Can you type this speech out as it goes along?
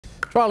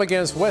Trial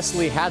against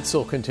Wesley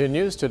Hadsell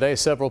continues. Today,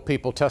 several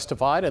people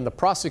testified, and the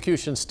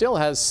prosecution still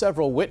has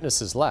several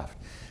witnesses left.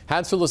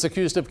 Hadsell is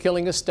accused of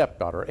killing his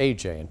stepdaughter,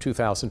 AJ, in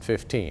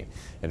 2015.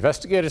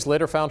 Investigators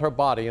later found her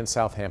body in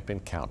Southampton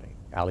County.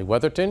 Allie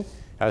Weatherton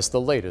has the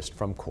latest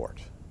from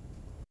court.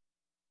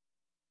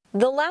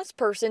 The last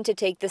person to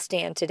take the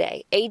stand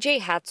today,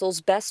 AJ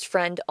Hadsell's best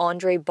friend,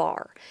 Andre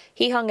Barr.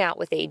 He hung out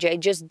with AJ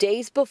just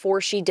days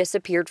before she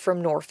disappeared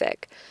from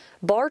Norfolk.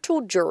 Barr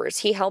told jurors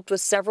he helped with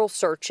several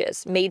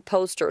searches, made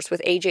posters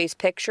with AJ's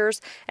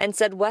pictures, and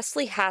said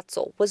Wesley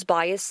Hadsell was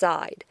by his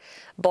side.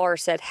 Barr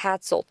said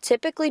Hadsell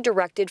typically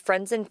directed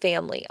friends and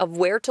family of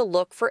where to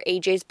look for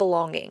AJ's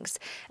belongings.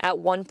 At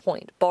one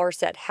point, Barr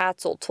said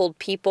Hadsell told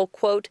people,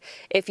 quote,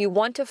 "If you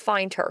want to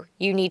find her,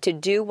 you need to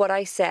do what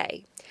I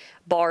say."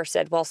 Barr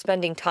said while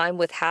spending time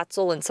with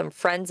Hadsell and some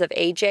friends of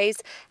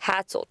AJ's,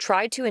 Hadsell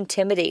tried to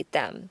intimidate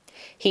them.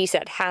 He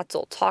said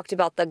Hadsell talked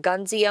about the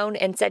guns he owned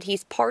and said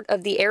he's part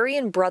of the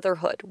Aryan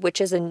Brotherhood, which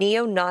is a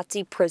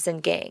neo-Nazi prison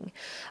gang.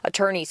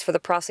 Attorneys for the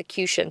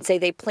prosecution say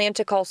they plan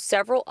to call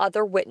several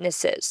other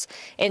witnesses.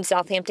 In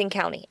Southampton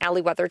County,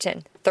 Allie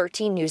Weatherton,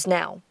 13 News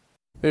Now.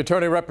 The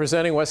attorney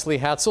representing Wesley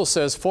Hadsell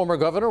says former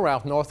Governor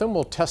Ralph Northam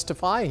will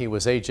testify. He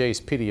was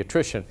AJ's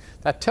pediatrician.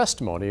 That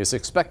testimony is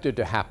expected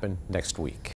to happen next week.